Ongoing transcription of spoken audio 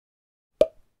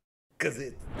'Cause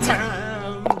it's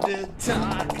time to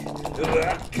talk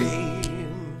about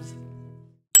games.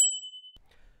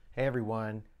 Hey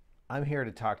everyone, I'm here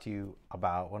to talk to you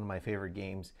about one of my favorite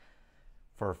games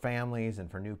for families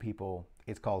and for new people.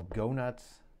 It's called Go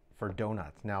Nuts for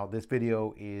Donuts. Now this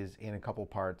video is in a couple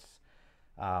parts,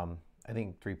 I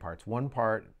think 3 parts. One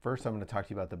part, first I'm going to talk to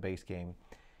you about the base game.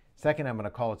 Second, I'm going to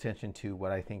call attention to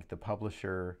what I think the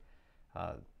publisher,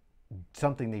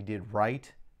 something they did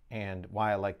right and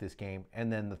why I like this game.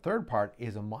 And then the third part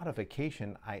is a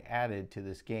modification I added to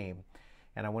this game,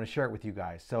 and I want to share it with you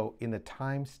guys. So in the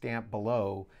timestamp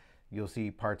below, you'll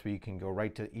see parts where you can go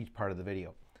right to each part of the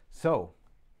video. So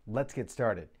let's get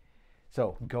started.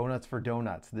 So Go Nuts for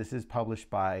Donuts. This is published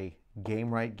by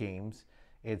Gamewright Games.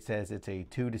 It says it's a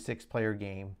 2 to 6 player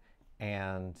game,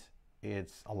 and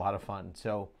it's a lot of fun.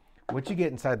 So what you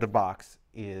get inside the box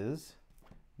is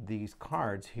these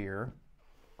cards here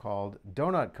called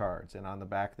donut cards, and on the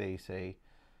back they say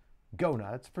Go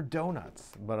Nuts for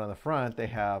Donuts, but on the front they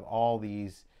have all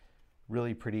these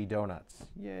really pretty donuts.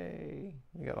 Yay,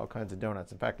 we got all kinds of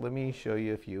donuts. In fact, let me show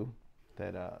you a few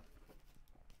that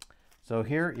so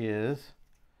here is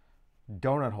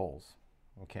donut holes.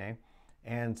 Okay,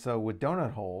 and so with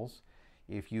donut holes,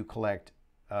 if you collect,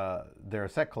 they're a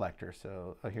set collector.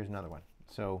 So here's another one.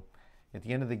 So at the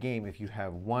end of the game, if you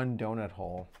have one donut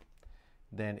hole,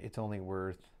 then it's only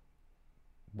worth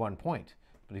 1 point.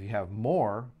 But if you have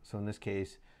more, so in this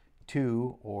case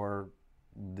 2, or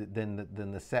then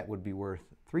the set would be worth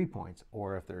 3 points.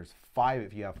 Or if there's 5,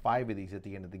 if you have 5 of these at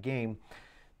the end of the game,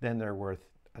 then they're worth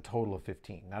a total of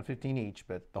 15. Not 15 each,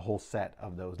 but the whole set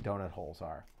of those donut holes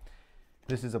are.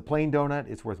 This is a plain donut,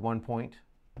 it's worth 1 point.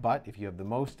 But if you have the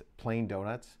most plain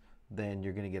donuts, then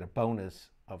you're going to get a bonus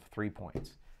of 3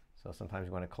 points. So sometimes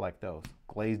you want to collect those.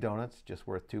 Glazed donuts, just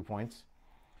worth 2 points.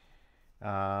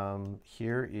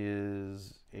 Here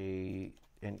is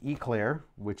an eclair,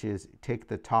 which is take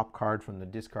the top card from the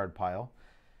discard pile,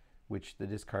 which the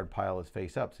discard pile is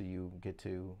face up, so you get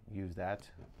to use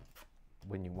that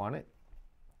when you want it.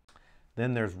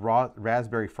 Then there's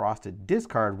raspberry frosted.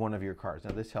 Discard one of your cards.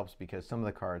 Now this helps because some of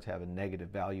the cards have a negative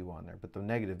value on there, but the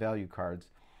negative value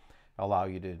cards allow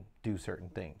you to do certain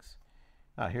things.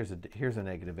 Here's a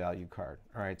negative value card.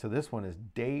 All right, so this one is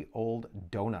Day Old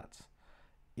Donuts.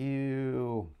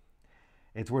 Ew.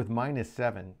 It's worth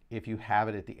 -7 if you have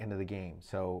it at the end of the game.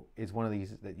 So it's one of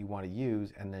these that you want to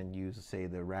use and then use, say,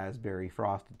 the raspberry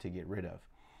frosted to get rid of.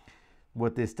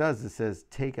 What this does, it says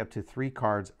take up to 3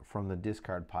 cards from the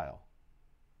discard pile.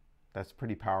 That's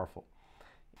pretty powerful.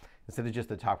 Instead of just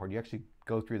the top card, you actually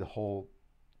go through the whole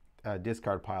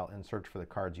discard pile and search for the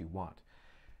cards you want.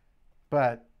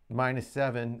 But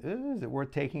 -7, is it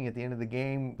worth taking at the end of the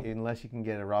game unless you can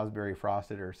get a raspberry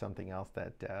frosted or something else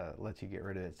that lets you get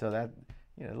rid of it? So that,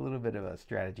 you know, a little bit of a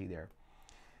strategy there.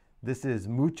 This is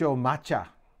Mucho Matcha.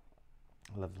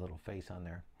 I love the little face on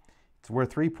there. It's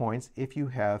worth 3 points if you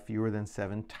have fewer than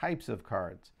 7 types of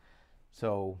cards.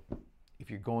 So if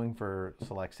you're going for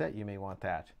select set, you may want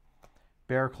that.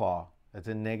 Bear Claw, that's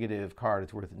a negative card.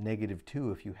 It's worth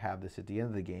 -2 if you have this at the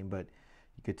end of the game, but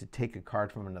you get to take a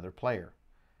card from another player.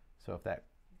 So if that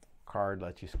card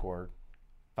lets you score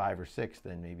 5 or 6,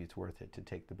 then maybe it's worth it to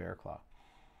take the Bear Claw.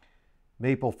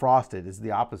 Maple Frosted is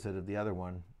the opposite of the other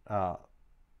one.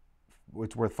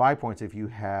 It's worth 5 points if you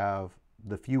have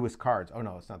the fewest cards. Oh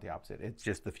no, it's not the opposite. It's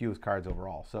just the fewest cards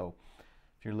overall. So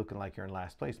if you're looking like you're in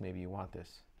last place, maybe you want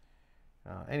this.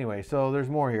 Anyway, so there's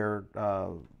more here.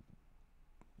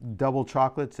 Double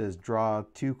Chocolate says draw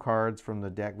 2 cards from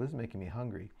the deck. This is making me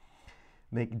hungry.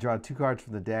 Draw 2 cards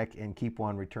from the deck and keep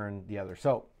 1, return the other.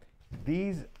 So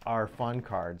these are fun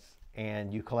cards,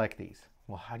 and you collect these.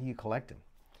 Well, how do you collect them?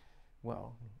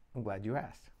 Well, I'm glad you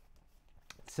asked.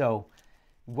 So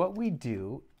what we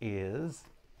do is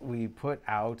we put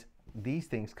out, these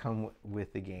things come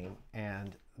with the game,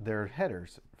 and they're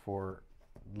headers for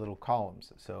little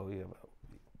columns. So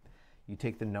you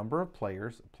take the number of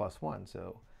players plus 1.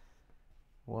 So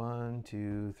 1,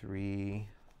 2, 3,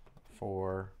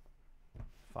 4,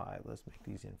 5. Let's make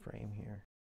these in frame here.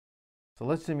 So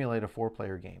let's simulate a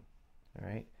 4-player game. All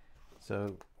right.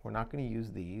 So we're not going to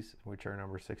use these, which are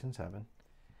number 6 and 7,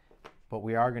 but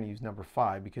we are going to use number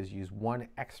 5 because you use 1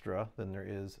 extra than there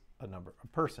is a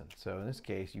person. So in this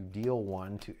case, you deal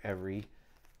 1 to every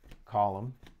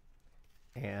column,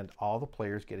 and all the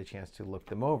players get a chance to look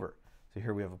them over. So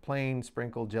here we have a plain,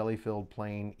 sprinkle, jelly-filled,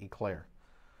 plain, eclair.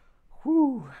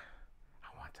 Whew!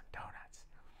 I want some donuts.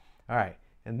 All right.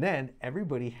 And then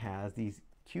everybody has these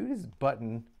cutest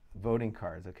button voting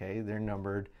cards, okay? They're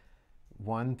numbered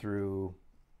 1 through,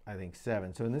 I think,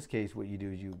 7. So in this case, what you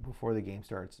do is before the game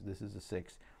starts, this is a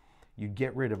 6, you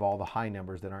get rid of all the high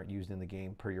numbers that aren't used in the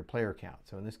game per your player count.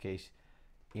 So in this case,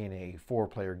 in a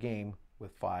 4-player game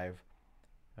with 5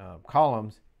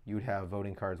 columns, you would have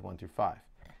voting cards 1 through 5.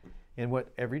 And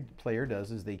what every player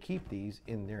does is they keep these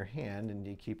in their hand and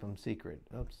you keep them secret.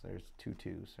 Oops, there's 2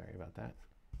 2s. Sorry about that.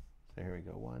 So here we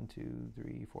go. 1, 2,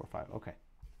 3, 4, 5. Okay.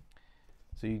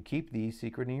 So you keep these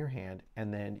secret in your hand,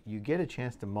 and then you get a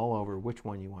chance to mull over which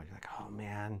one you want. You're like, oh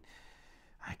man,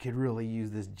 I could really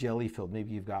use this jelly filled.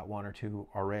 Maybe you've got 1 or 2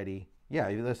 already. Yeah,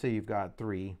 let's say you've got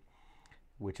 3,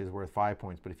 which is worth 5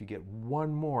 points. But if you get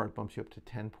 1 more, it bumps you up to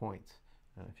 10 points.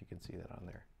 I don't know if you can see that on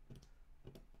there.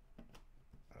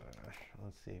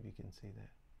 Let's see if you can see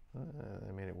that.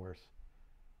 I made it worse.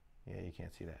 Yeah, you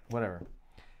can't see that. Whatever.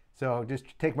 So just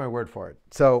take my word for it.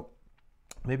 So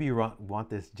maybe you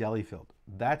want this jelly filled.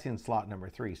 That's in slot number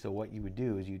 3. So what you would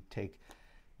do is you'd take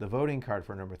the voting card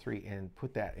for number 3 and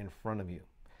put that in front of you,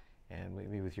 and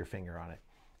maybe with your finger on it.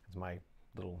 It's my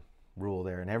little rule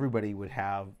there. And everybody would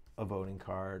have a voting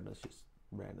card. Let's just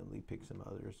randomly pick some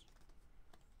others.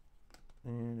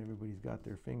 And everybody's got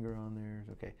their finger on theirs.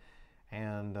 Okay.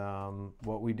 And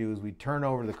what we do is we turn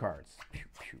over the cards. Pew,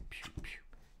 pew, pew, pew.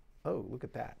 Oh, look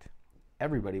at that.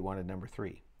 Everybody wanted number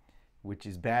 3, which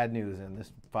is bad news, and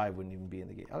this 5 wouldn't even be in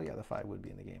the game. Oh yeah, the 5 would be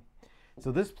in the game. So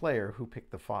this player who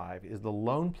picked the 5 is the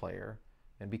lone player,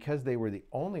 and because they were the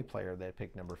only player that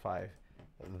picked number 5,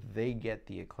 they get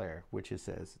the eclair, which it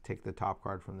says, take the top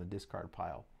card from the discard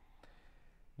pile.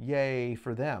 Yay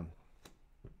for them.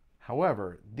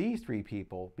 However, these 3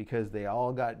 people, because they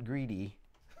all got greedy,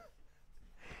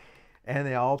 and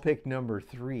they all picked number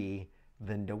 3,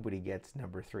 then nobody gets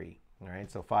number 3. All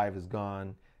right, so 5 is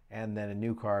gone, and then a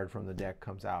new card from the deck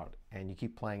comes out, and you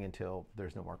keep playing until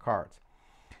there's no more cards.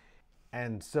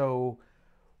 And so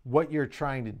what you're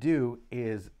trying to do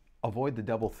is avoid the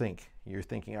double think. You're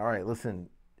thinking, all right, listen,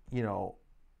 you know,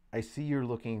 I see you're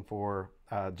looking for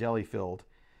jelly filled.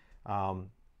 So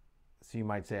you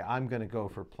might say, I'm going to go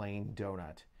for plain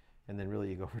donut. And then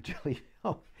really you go for jelly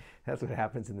filled. That's what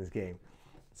happens in this game.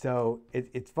 So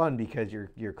it's fun because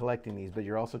you're collecting these, but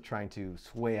you're also trying to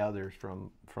sway others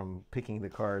from picking the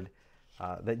card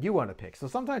that you want to pick. So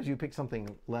sometimes you pick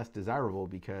something less desirable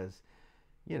because,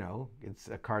 you know, it's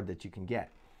a card that you can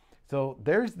get. So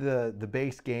there's the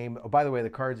base game. Oh, by the way, the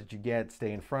cards that you get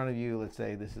stay in front of you. Let's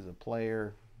say this is a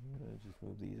player. Let's just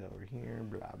move these over here.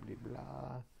 Blah, blah,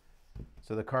 blah.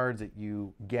 So the cards that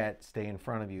you get stay in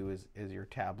front of you is your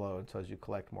tableau. And so as you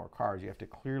collect more cards, you have to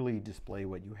clearly display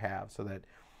what you have so that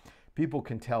people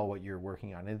can tell what you're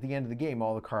working on. And at the end of the game,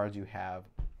 all the cards you have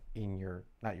in your,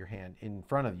 not your hand, in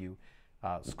front of you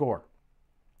score.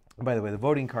 And by the way, the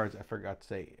voting cards, I forgot to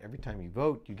say, every time you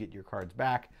vote, you get your cards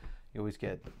back. You always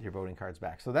get your voting cards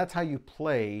back. So that's how you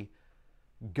play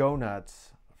Go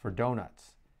Nuts for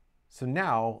Donuts. So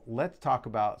now let's talk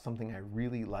about something I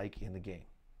really like in the game.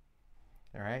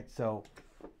 All right, so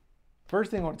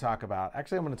first thing I want to talk about,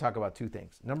 actually I'm going to talk about 2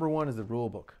 things. Number 1 is the rule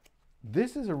book.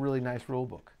 This is a really nice rule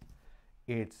book.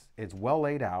 It's well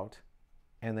laid out,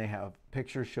 and they have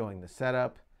pictures showing the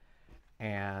setup,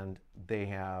 and they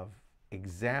have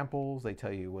examples. They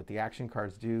tell you what the action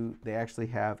cards do. They actually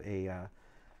have a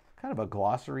kind of a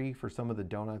glossary for some of the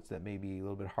donuts that may be a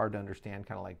little bit hard to understand,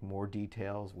 kind of like more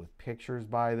details with pictures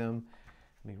by them.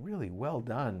 I mean, really well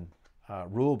done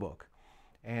rule book.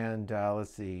 And let's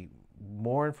see,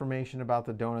 more information about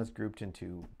the donuts grouped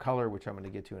into color, which I'm going to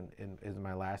get to in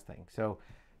my last thing. So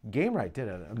Gamewright did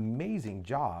an amazing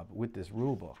job with this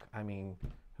rule book. I mean,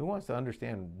 who wants to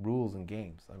understand rules in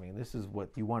games? I mean, this is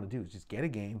what you want to do, is just get a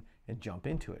game and jump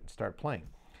into it and start playing.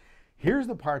 Here's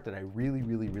the part that I really,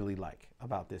 really, really like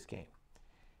about this game.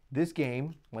 This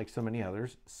game, like so many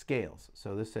others, scales.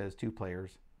 So this says 2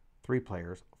 players, 3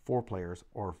 players, 4 players,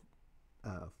 or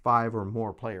 5 or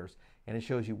more players. And it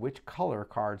shows you which color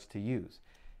cards to use.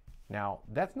 Now,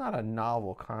 that's not a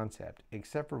novel concept,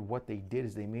 except for what they did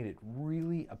is they made it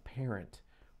really apparent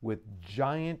with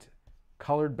giant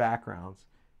colored backgrounds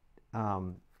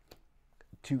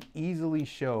to easily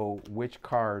show which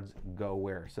cards go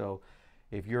where. So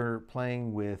if you're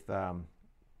playing with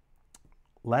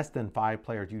less than 5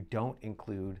 players, you don't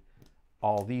include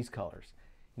all these colors.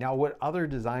 Now, what other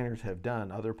designers have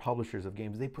done, other publishers of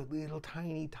games, they put little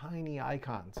tiny, tiny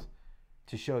icons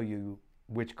to show you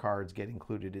which cards get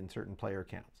included in certain player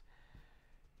counts.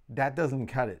 That doesn't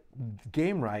cut it.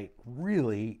 Gamewright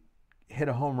really hit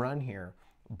a home run here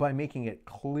by making it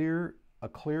clear, a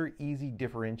clear, easy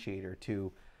differentiator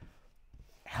to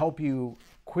help you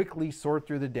quickly sort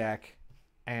through the deck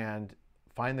and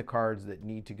find the cards that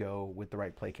need to go with the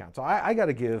right play count. So I got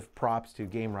to give props to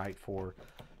Gamewright for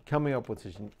coming up with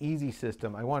such an easy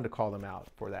system. I wanted to call them out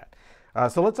for that.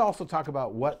 So let's also talk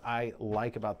about what I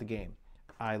like about the game.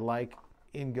 I like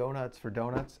in Go Nuts for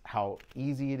Donuts how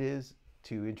easy it is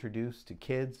to introduce to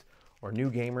kids or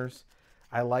new gamers.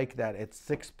 I like that at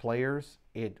 6 players,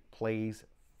 it plays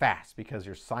fast because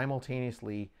you're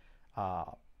simultaneously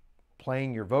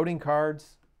playing your voting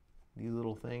cards, these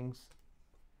little things,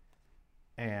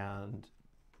 and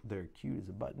they're cute as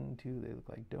a button too. They look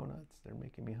like donuts. They're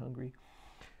making me hungry.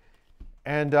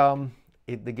 And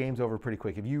the game's over pretty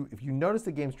quick. If you notice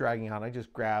the game's dragging on, I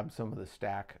just grab some of the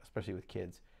stack, especially with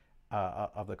kids,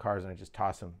 of the cards, and I just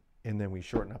toss them, and then we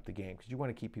shorten up the game because you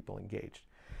want to keep people engaged.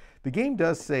 The game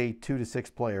does say 2 to 6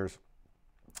 players.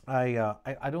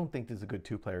 I don't think this is a good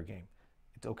 2-player game.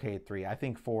 It's okay at 3. I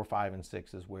think 4, 5, and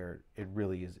 6 is where it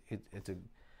really is.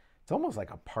 It's almost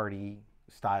like a party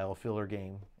style filler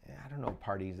game. I don't know if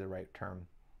party is the right term.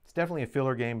 It's definitely a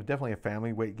filler game, but definitely a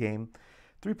family weight game.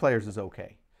 3 players is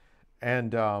okay.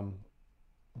 And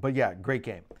but yeah, great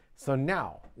game. So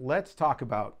now let's talk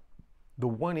about the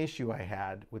one issue I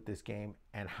had with this game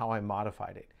and how I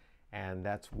modified it. And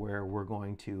that's where we're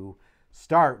going to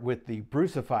start with the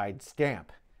Brucified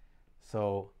stamp.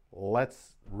 So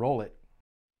let's roll it.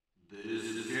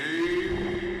 This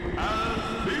game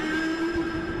has been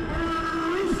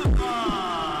crucified.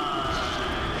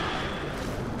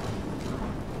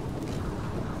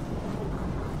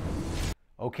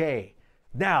 Okay,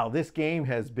 now this game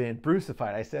has been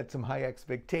Brucified. I set some high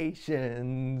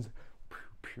expectations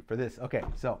for this. Okay,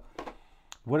 so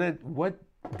what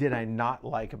did I not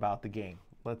like about the game?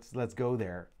 Let's go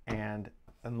there and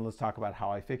let's talk about how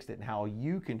I fixed it and how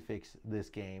you can fix this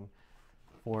game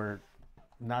for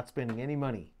not spending any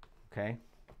money. Okay,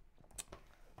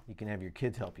 you can have your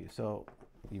kids help you. So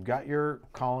you've got your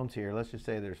columns here. Let's just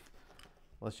say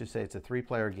it's a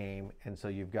 3-player game, and so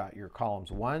you've got your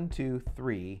columns 1, 2,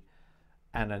 3,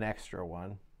 and an extra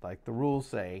one, like the rules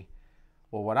say.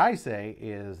 Well, what I say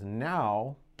is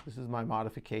now, this is my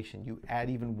modification, you add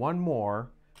even one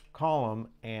more column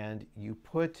and you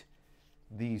put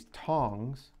these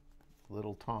tongs,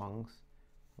 little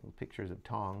pictures of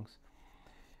tongs,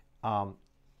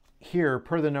 here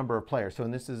per the number of players. So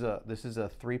this is a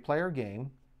 3-player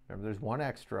game. Remember, there's one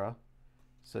extra.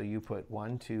 So you put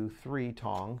 1, 2, 3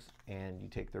 tongs, and you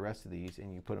take the rest of these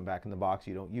and you put them back in the box.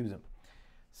 You don't use them.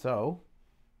 So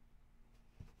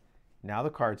now the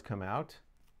cards come out.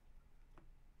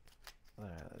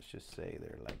 Let's just say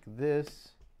they're like this.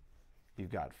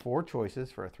 You've got 4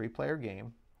 choices for a 3-player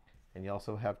game, and you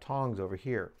also have tongs over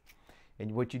here.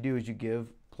 And what you do is you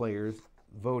give players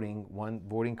voting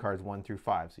cards 1 through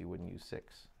 5, so you wouldn't use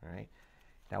 6. All right.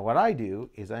 Now what I do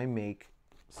is I make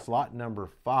slot number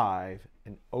 5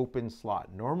 an open slot.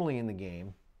 Normally in the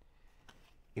game,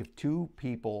 if 2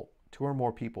 or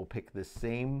more people pick the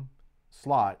same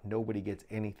slot, nobody gets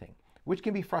anything, which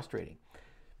can be frustrating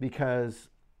because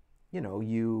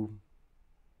you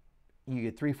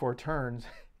get 3, 4 turns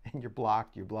and you're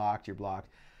blocked.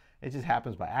 It just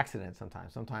happens by accident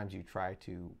sometimes. Sometimes you try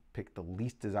to pick the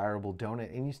least desirable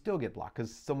donut and you still get blocked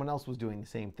because someone else was doing the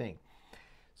same thing.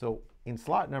 So in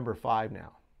slot number 5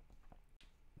 now,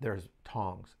 there's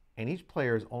tongs, and each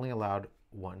player is only allowed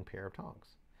 1 pair of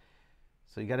tongs.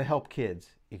 So you got to help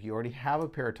kids. If you already have a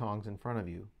pair of tongs in front of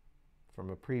you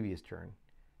from a previous turn,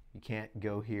 you can't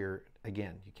go here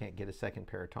again. You can't get a second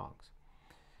pair of tongs.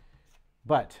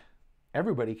 But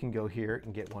everybody can go here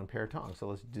and get 1 pair of tongs. So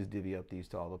let's just divvy up these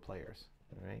to all the players.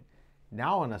 All right.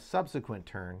 Now on a subsequent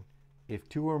turn, if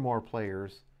 2 or more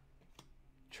players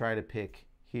try to pick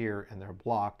here and they're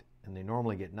blocked and they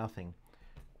normally get nothing,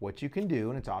 what you can do,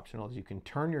 and it's optional, is you can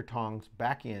turn your tongs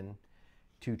back in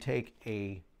to take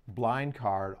a blind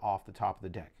card off the top of the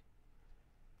deck.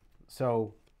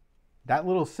 So that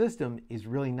little system is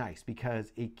really nice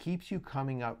because it keeps you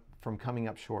coming up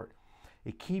short.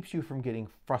 It keeps you from getting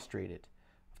frustrated.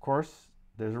 Of course,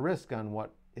 there's a risk on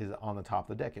what is on the top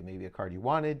of the deck. It may be a card you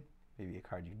wanted, maybe a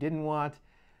card you didn't want,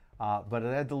 but it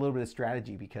adds a little bit of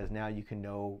strategy because now you can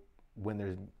know when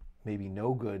there's maybe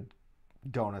no good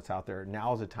donuts out there.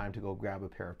 Now is the time to go grab a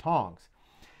pair of tongs.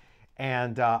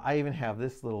 And I even have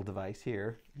this little device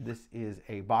here. This is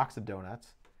a box of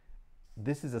donuts.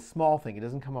 This is a small thing. It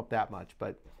doesn't come up that much,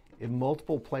 but if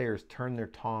multiple players turn their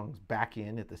tongs back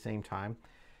in at the same time,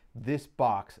 this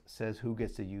box says who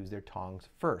gets to use their tongs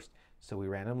first. So we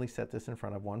randomly set this in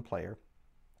front of one player,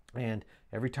 and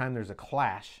every time there's a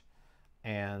clash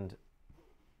and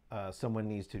someone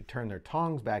needs to turn their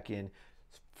tongs back in,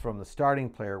 from the starting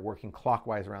player working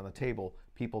clockwise around the table,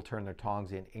 people turn their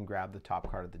tongs in and grab the top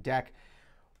card of the deck.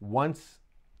 Once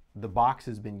the box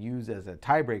has been used as a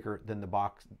tiebreaker, then the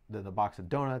box of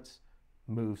donuts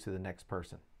moves to the next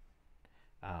person.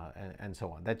 and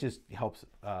so on. That just helps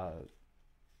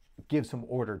give some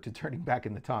order to turning back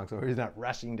in the tongs, so he's not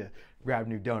rushing to grab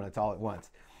new donuts all at once.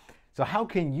 So how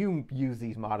can you use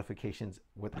these modifications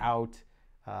without,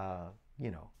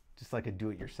 just like a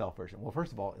do-it-yourself version? Well,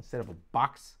 first of all, instead of a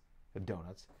box of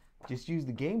donuts, just use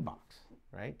the game box,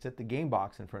 right? Set the game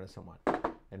box in front of someone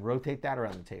and rotate that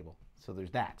around the table. So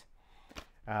there's that.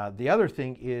 The other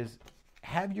thing is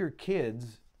have your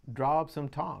kids draw up some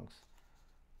tongs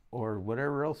or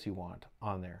whatever else you want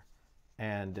on there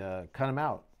and cut them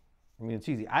out. I mean, it's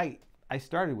easy. I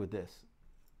started with this.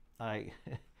 I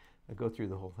go through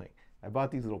the whole thing. I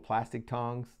bought these little plastic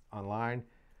tongs online.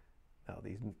 Oh,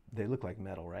 they look like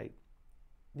metal, right?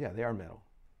 Yeah, they are metal.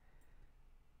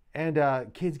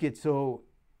 And kids get so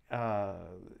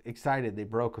excited they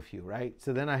broke a few, right?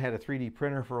 So then I had a 3D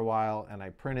printer for a while and I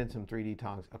printed some 3D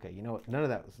tongs. Okay, you know what? None of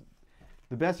that was,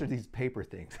 the best are these paper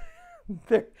things.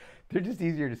 they're just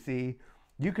easier to see.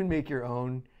 You can make your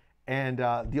own. And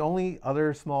the only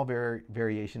other small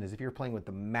variation is if you're playing with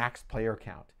the max player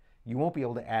count, you won't be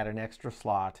able to add an extra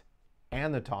slot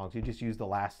and the tongs. You just use the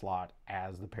last slot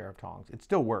as the pair of tongs. It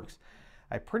still works.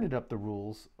 I printed up the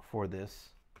rules for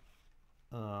this.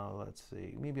 Let's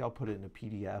see, maybe I'll put it in a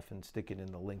PDF and stick it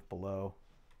in the link below.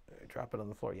 Drop it on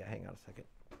the floor. Yeah, hang on a second.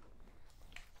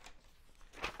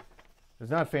 It's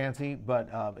not fancy, but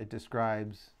it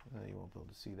describes, you won't be able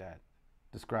to see that,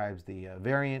 describes the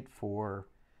variant for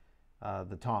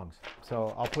the tongs.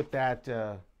 So I'll put that,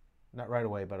 not right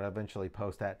away, but I'll eventually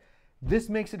post that. This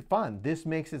makes it fun. This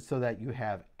makes it so that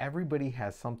everybody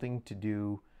has something to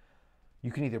do.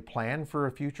 You can either plan for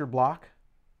a future block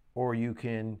or you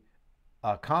can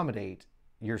accommodate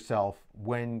yourself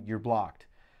when you're blocked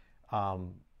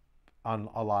on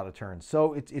a lot of turns.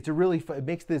 So it's a really fun, it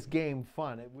makes this game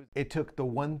fun. It took the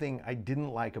one thing I didn't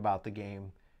like about the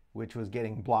game, which was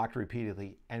getting blocked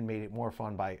repeatedly, and made it more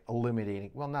fun by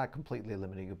eliminating, well, not completely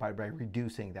eliminating it, by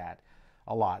reducing that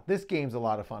a lot. This game's a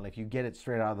lot of fun if you get it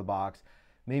straight out of the box.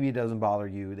 Maybe it doesn't bother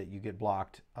you that you get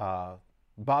blocked.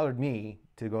 Bothered me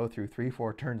to go through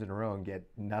 3-4 turns in a row and get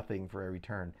nothing for every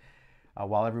turn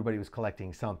while everybody was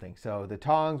collecting something. So the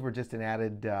tongs were just an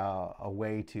added a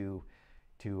way to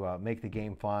make the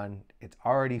game fun. It's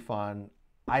already fun.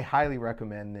 I highly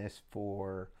recommend this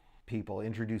for people,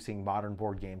 introducing modern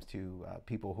board games to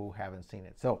people who haven't seen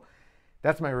it. So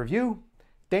that's my review.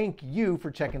 Thank you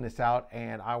for checking this out,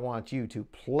 and I want you to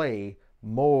play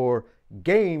more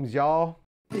games, y'all.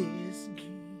 This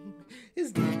game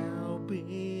is now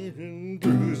been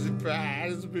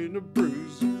crucified. It's been a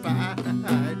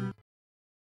crucified.